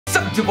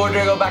your boy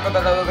Drago back with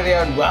another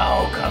video and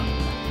welcome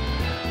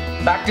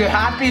back to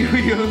Happy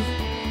Wheels.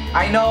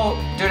 I know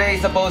today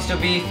is supposed to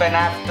be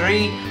FNAF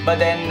 3, but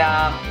then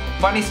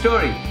funny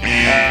story.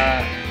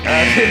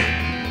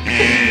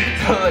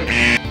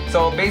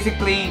 So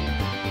basically,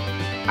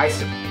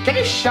 can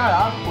you shut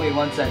up? Wait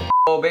one sec.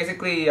 So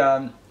basically,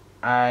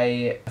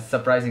 I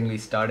surprisingly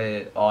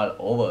started all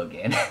over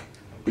again.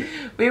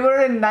 We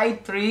were in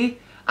night 3.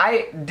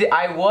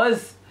 I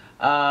was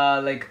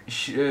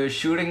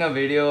shooting a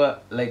video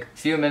like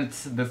few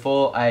minutes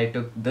before I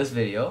took this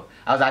video.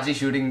 I was actually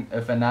shooting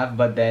FNAF,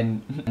 but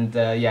then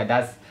yeah,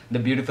 that's the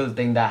beautiful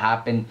thing that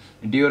happened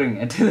during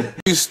it.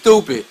 You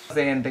stupid.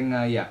 Say anything?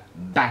 Yeah,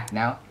 back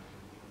now.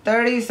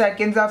 30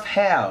 seconds of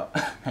hell.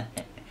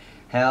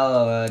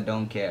 Hell,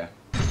 don't care.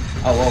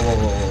 Oh, whoa, whoa,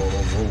 whoa,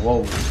 whoa,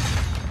 whoa, whoa.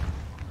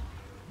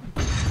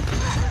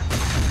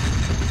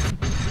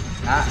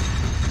 Ah.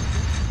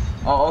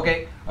 Oh,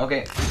 okay,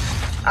 okay.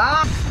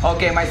 Ah!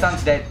 Okay, my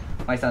son's dead.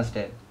 My son's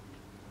dead.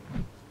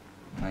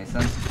 My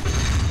son's...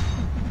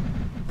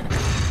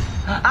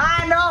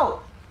 Ah, no!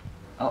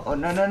 Oh,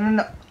 no, no, no,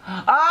 no.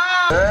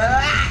 Ah!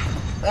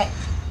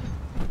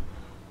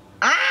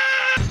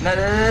 Ah! No,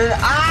 no, no, no.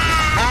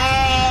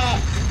 Ah!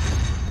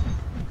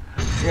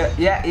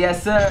 Yeah,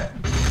 yes, sir.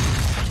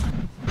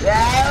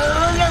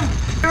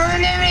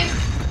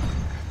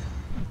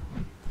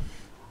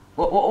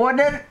 What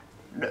did...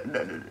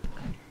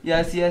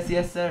 Yes, yes,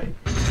 yes, sir.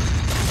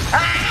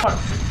 Ah!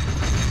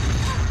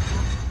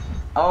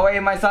 Oh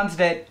wait, my son's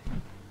dead.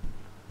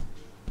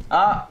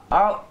 Oh,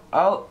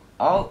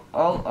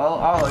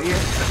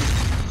 yes.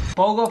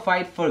 Pogo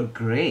fight for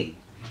Gray.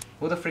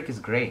 Who the frick is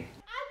Gray?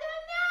 I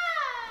don't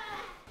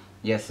know.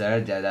 Yes,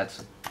 sir.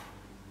 That's.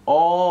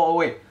 Oh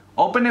wait,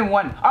 open in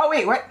one. Oh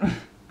wait, what?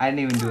 I didn't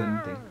even do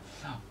anything.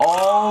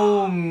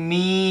 Oh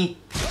me,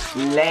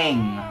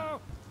 Leng.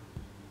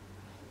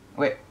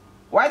 Wait,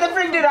 why the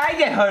frick did I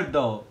get hurt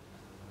though?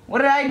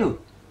 What did I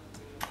do?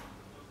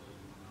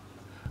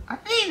 I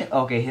mean,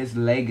 okay, his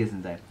leg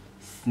isn't there.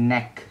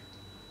 Snack.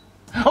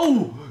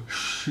 Oh,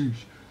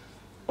 sheesh.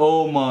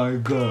 Oh my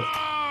god.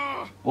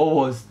 What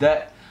was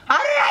that? How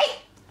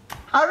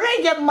did I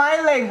get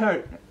my leg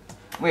hurt?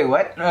 Wait,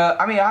 what?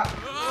 I mean,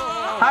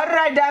 how did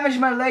I damage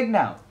my leg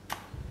now?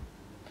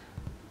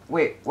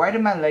 Wait, why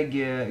did my leg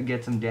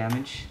get some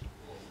damage?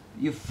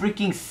 You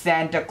freaking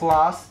Santa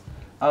Claus.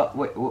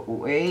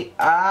 Wait.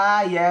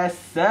 Ah, yes,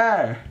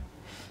 sir.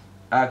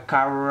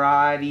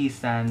 Karate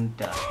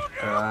Santa.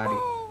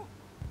 Karate.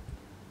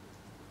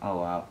 Oh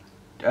wow.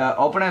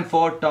 Opponent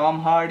 4,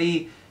 Tom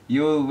Hardy.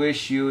 You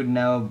wish you'd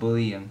never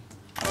bully him.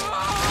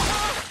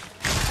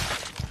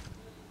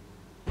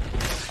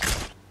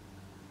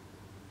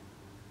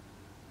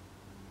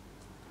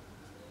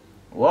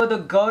 Whoa, the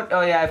goat.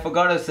 Oh yeah, I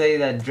forgot to say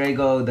that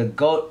Drago, the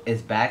goat,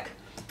 is back.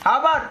 How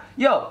about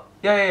yo?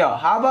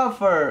 How about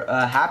for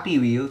Happy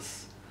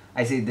Wheels?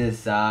 I say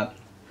this.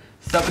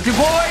 Suckity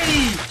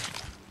boy.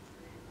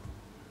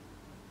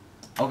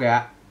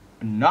 Okay,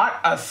 not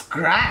a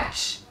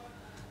scratch.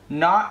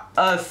 Not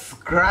a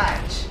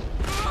scratch.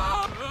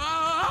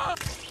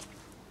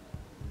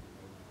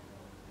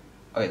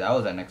 Oh, that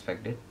was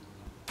unexpected.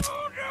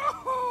 Oh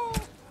no!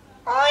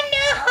 Oh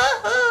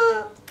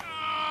no!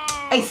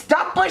 Hey,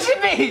 stop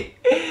pushing me!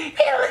 He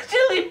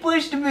literally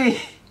pushed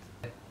me.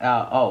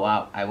 Oh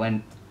wow! I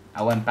went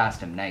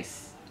past him.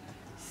 Nice.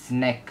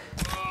 Snake.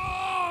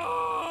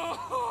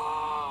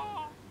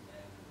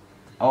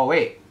 Oh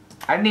wait,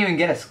 I didn't even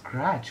get a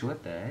scratch.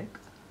 What the heck?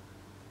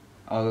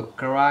 Oh,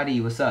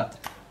 Karate, what's up?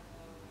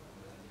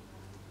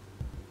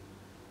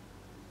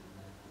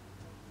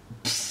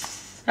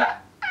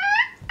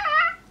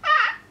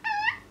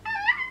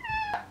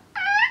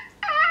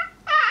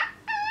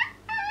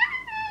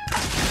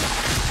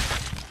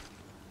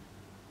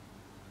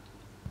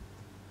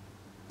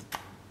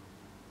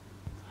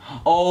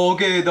 Oh,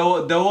 okay, there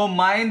were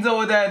mines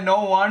over there,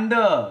 no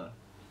wonder.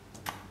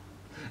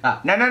 Ah,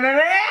 no.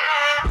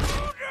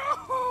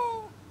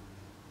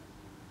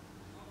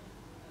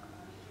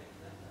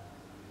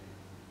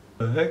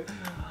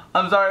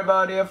 I'm sorry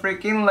about your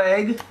freaking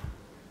leg.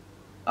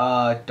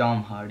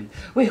 Tom Hardy.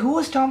 Wait, who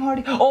was Tom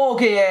Hardy? Oh,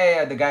 okay,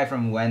 yeah, the guy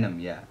from Venom,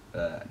 yeah.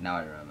 Now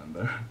I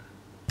remember.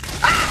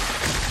 Ah!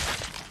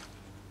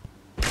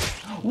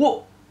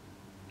 Whoa!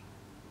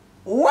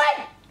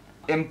 What?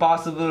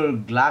 Impossible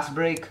glass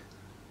break?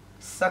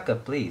 SUCKA,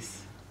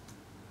 please.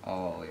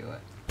 Oh, wait,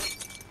 what?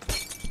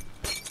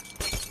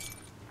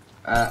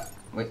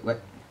 Wait, what?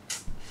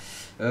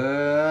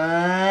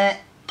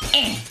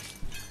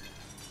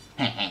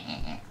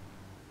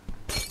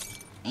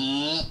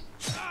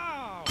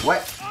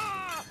 What?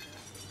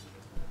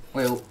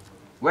 Wait,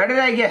 where did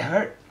I get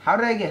hurt? How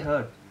did I get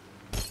hurt?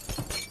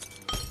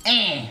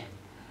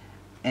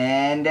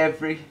 And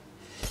every...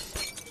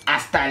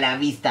 Hasta la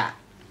vista.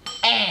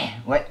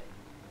 What?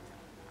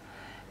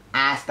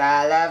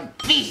 Hasta la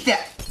vista.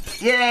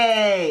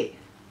 Yay!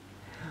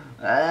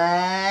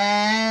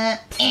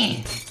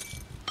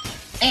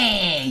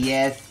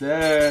 Yes,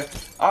 sir.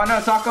 Oh no,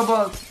 soccer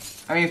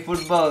balls. I mean,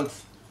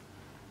 footballs.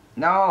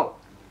 No.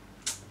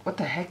 What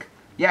the heck?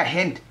 Yeah,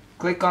 hint.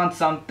 Click on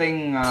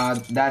something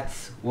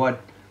that's what?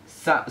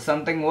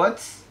 Something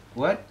what's?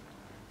 What?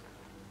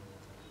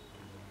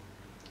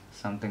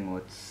 Something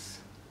what's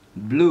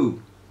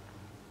blue.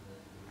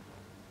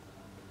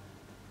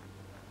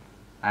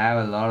 I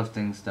have a lot of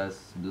things that's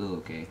blue,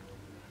 okay?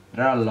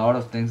 There are a lot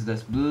of things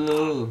that's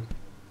blue.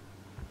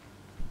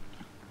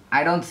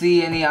 I don't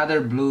see any other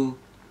blue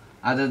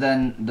other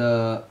than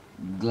the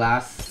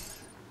glass.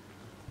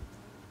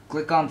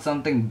 Click on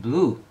something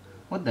blue.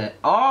 What the?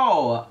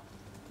 Oh!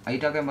 Are you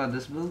talking about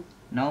this blue?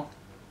 No?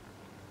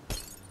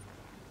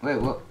 Wait,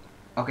 what?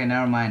 Okay,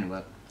 never mind.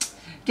 What?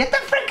 Get the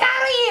frick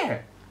out of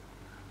here!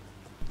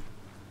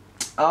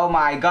 Oh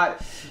my god.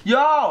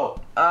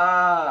 Yo!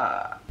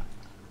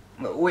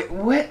 Wait,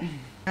 what?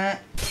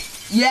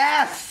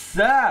 Yes!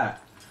 Sir!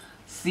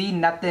 See,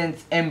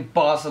 nothing's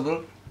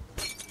impossible.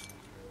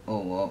 Oh,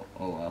 whoa.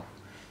 Oh, wow.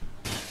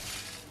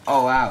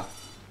 Oh, wow.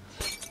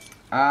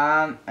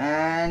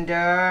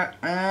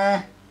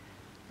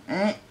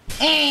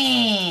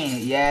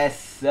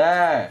 Yes,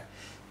 sir.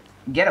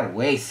 Get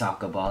away,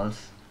 soccer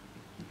balls.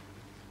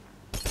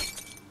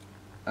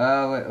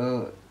 Wait,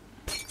 oh.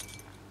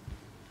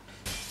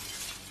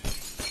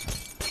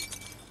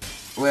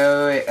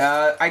 Wait.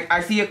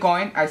 I see a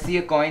coin. I see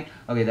a coin.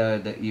 Okay,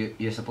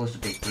 you're supposed to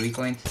take 3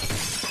 coins.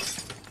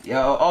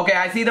 Yo, okay,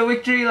 I see the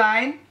victory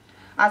line.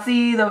 I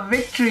see the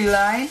victory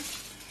line.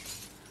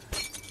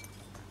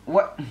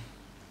 What?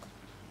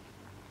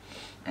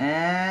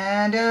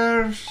 And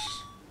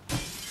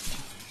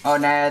oh,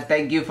 nah,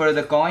 thank you for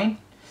the coin.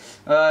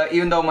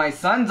 Even though my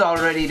son's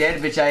already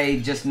dead, which I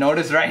just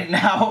noticed right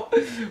now.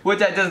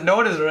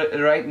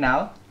 Right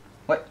now.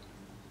 What?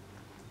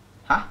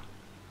 Huh?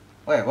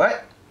 Wait,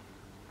 what?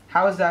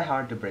 How is that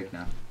hard to break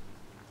now?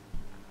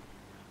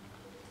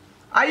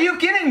 Are you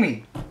kidding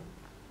me?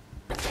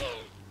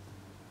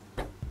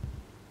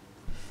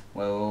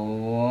 Well,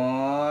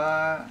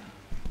 what?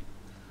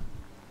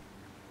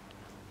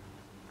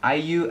 Are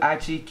you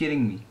actually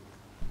kidding me?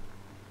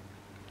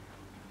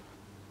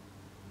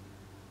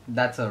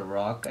 That's a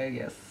rock, I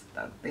guess.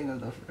 That thing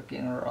is a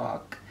freaking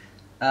rock.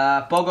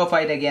 Pogo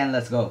fight again,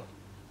 let's go.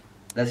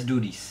 Let's do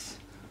this.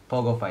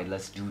 Pogo fight,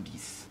 let's do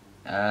this.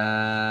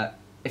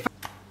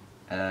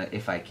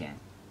 If I can.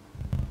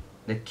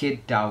 The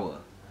Kid Tower.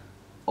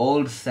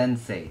 Old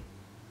Sensei.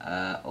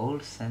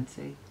 Old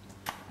Sensei?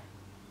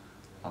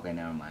 Okay,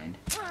 never mind.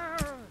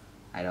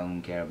 I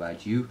don't care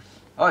about you.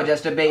 Oh,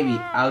 just a baby.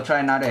 I'll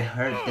try not to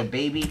hurt the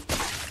baby.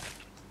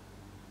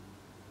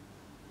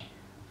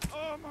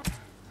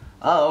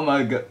 Oh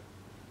my god.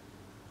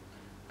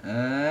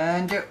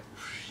 And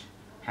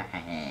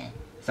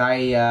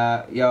sorry,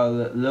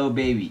 yo, little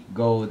baby,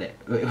 go there.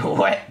 Wait,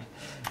 what?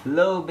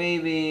 Little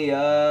baby,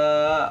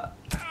 Oh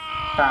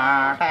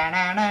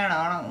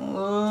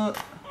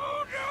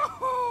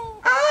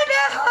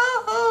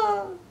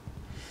no!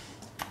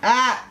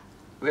 Ah!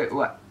 Wait,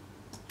 what?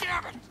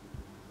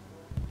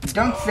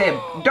 Don't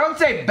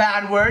say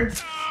bad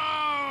words.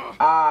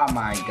 Oh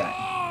my god.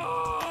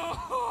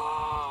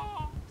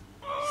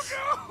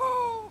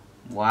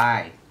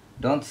 Why?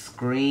 Don't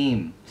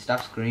scream.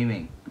 Stop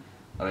screaming.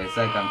 Okay, it's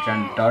like I'm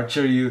trying to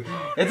torture you.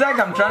 It's like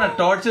I'm trying to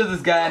torture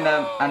this guy and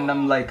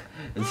I'm like,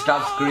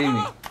 stop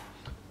screaming.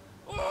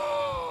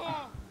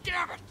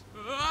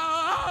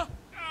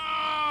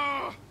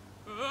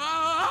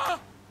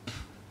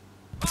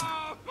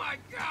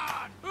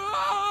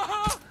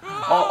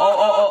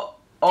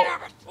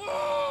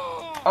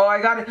 Oh,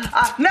 I got it.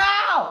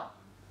 No!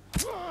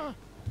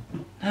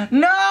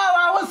 No,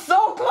 I was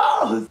so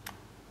close!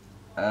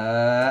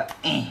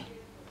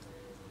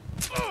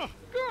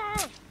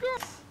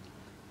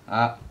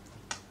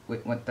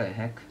 Wait, what the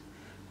heck?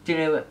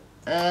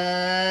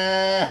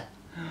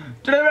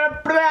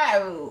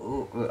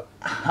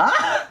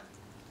 Huh?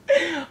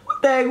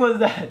 What the heck was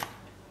that?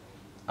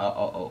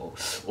 Oh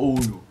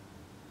no.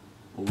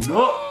 Oh no!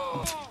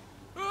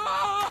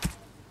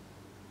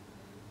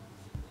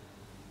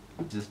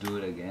 Just do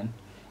it again.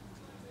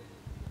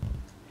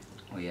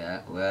 Oh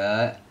yeah,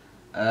 well,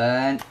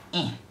 and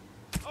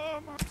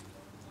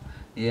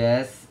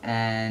yes,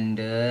 and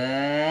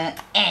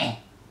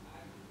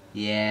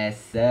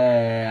yes,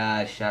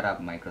 sir. Shut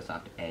up,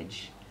 Microsoft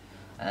Edge.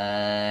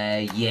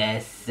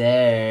 Yes,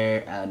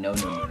 sir. No.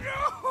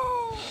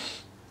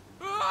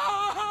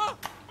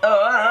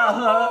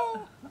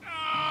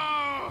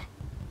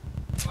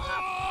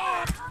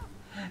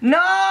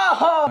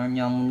 No!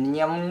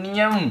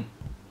 Yum.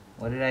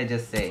 What did I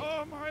just say?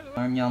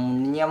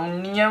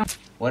 Yum.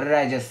 What did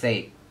I just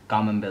say?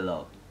 Comment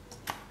below.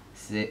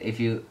 If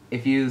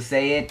you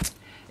say it,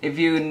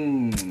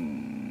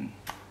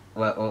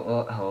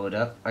 well, hold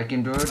up. I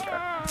can do it.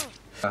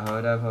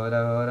 Hold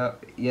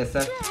up. Yes,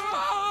 sir.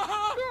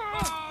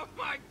 Oh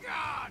my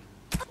god!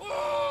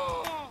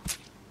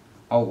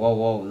 Oh,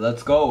 whoa.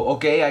 Let's go.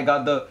 Okay, I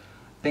got the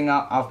thing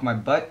out off my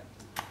butt.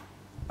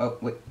 Oh,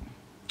 wait.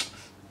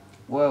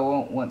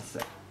 Whoa, one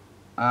sec.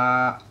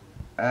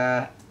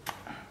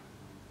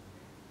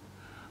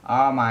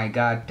 Oh my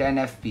god, 10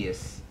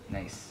 FPS.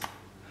 Nice.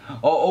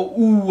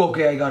 Ooh,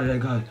 okay, I got it.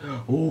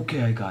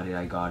 Okay, I got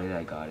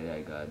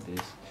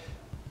this.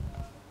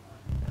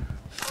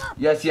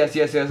 Yes,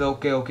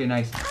 okay,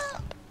 nice.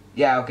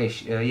 Yeah, okay,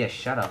 yeah,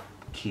 shut up,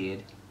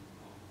 kid.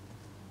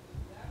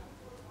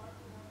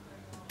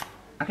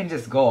 I can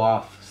just go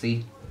off,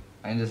 see?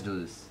 I can just do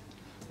this.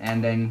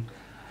 And then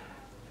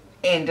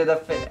into the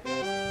fit.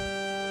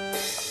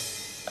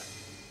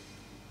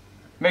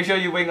 Make sure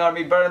you Wing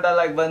Army, burn that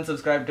like button,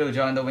 subscribe to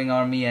join the Wing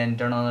Army, and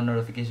turn on the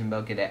notification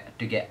bell to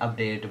get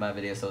updated to my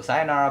videos. So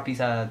sayonara, peace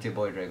out, it's your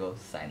boy Drago,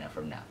 sign out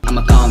from now. I'm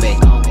a combi,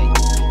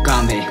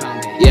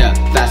 yeah,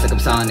 fast like I'm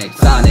Sonic,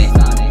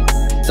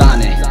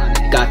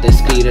 got the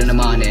speed and I'm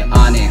on it,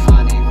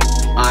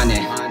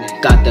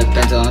 got the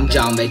pencil, I'm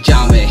John Wick,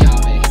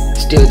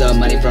 steal the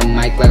money from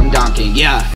Mike like I'm Donkey, yeah.